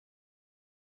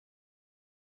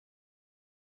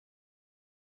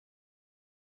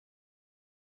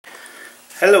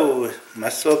Hello,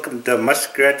 welcome to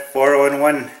Muskrat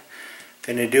 411.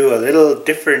 Gonna do a little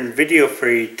different video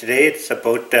for you today. It's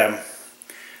about a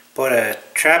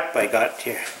trap I got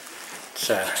here. It's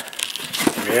a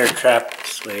rare trap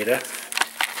Slater.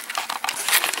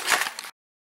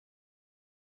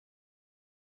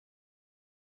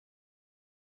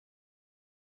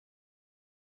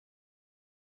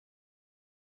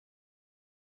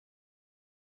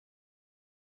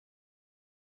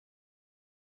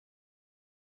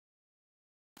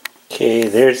 Okay,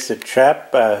 there's the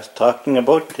trap I was talking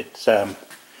about. It's a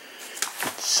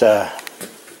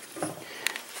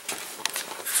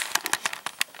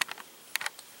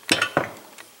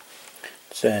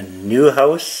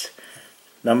Newhouse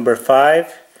number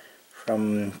 5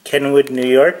 from Kenwood, New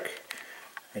York.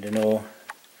 I don't know.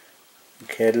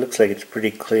 Okay, it looks like it's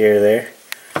pretty clear there.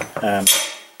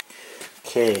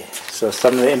 Okay, so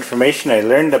some of the information I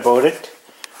learned about it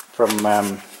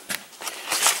from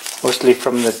mostly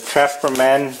from the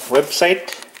Trapperman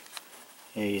website.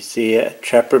 You see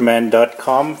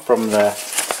trapperman.com from the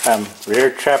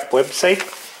Rare Trap website,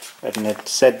 and it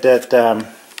said that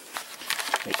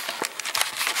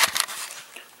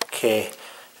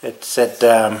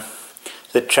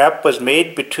the trap was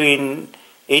made between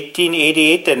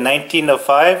 1888 and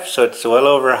 1905, so it's well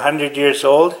over 100 years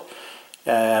old.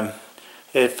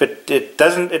 If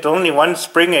it's only one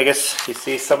spring. I guess you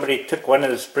see somebody took one of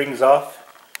the springs off.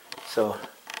 So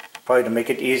probably to make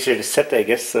it easier to set, I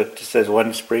guess, so it just says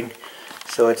one spring.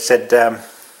 So it said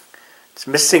it's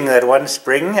missing that one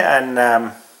spring,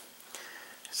 and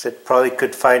said probably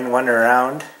could find one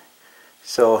around.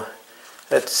 So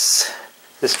this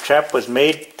trap was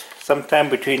made sometime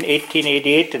between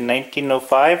 1888 and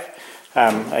 1905.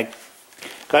 I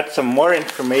got some more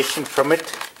information from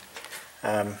it.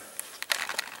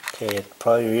 Okay, it'd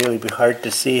probably really be hard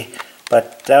to see,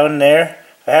 but down there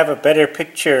I have a better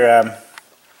picture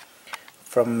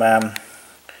from a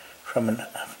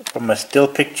still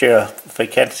picture. If I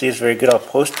can't see it's very good, I'll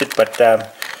post it. But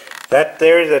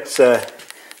that's a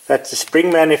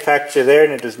spring manufacturer there,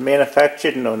 and it was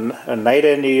manufactured in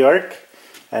Oneida, New York.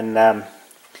 And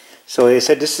so they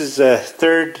said this is a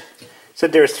third.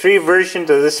 Said there were 3 versions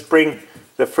of this spring.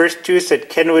 The first 2 said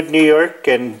Kenwood, New York,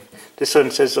 and this one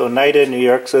says Oneida, New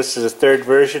York. So this is a 3rd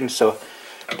version. So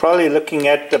probably looking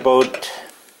at about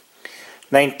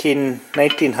 1900,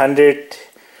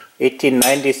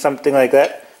 1890, something like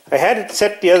that. I had it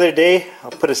set the other day.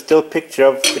 I'll put a still picture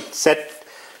of it set,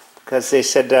 because they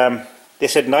said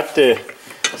not to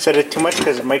set it too much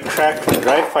because it might crack from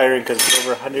dry firing, because it's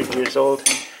over 100 years old.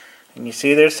 And you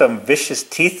see there's some vicious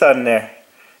teeth on there.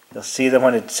 You'll see them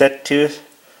when it's set too.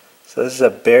 So this is a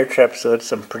bear trap, so it's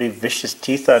some pretty vicious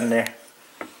teeth on there.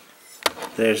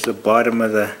 There's the bottom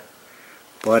of the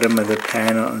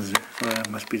panel. Oh, it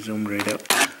must be zoomed right up.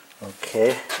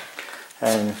 Okay,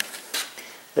 and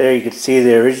there you can see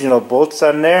the original bolts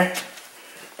on there.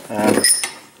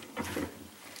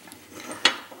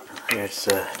 There's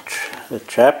the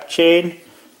trap chain,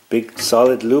 big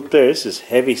solid loop there. This is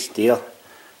heavy steel.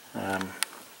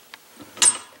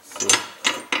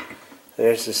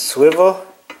 There's the swivel.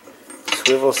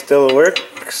 Swivel still works.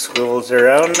 Swivels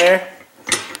around there.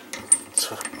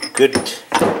 It's a good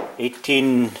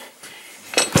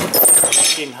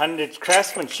 1800s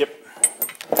craftsmanship.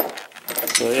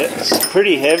 So yeah, it's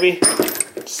pretty heavy.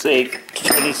 It's like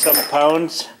 20 some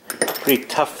pounds. Pretty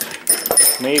tough.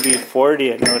 Maybe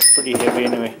 40. I know it's pretty heavy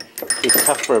anyway. Pretty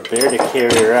tough for a bear to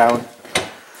carry around.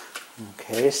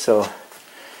 Okay, so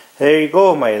there you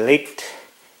go, my late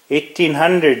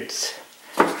 1800s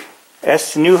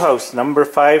Newhouse number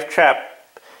 5 trap.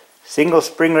 Single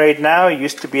spring right now. It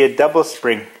used to be a double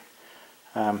spring.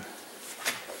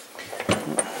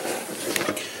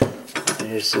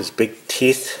 There's his big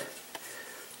teeth.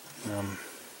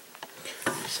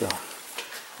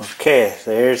 Okay,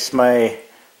 there's my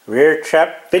rare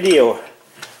trap video.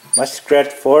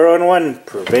 Muskrat 411,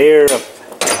 purveyor of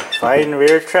fine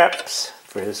rare traps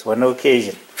for this one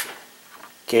occasion.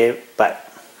 Okay, bye.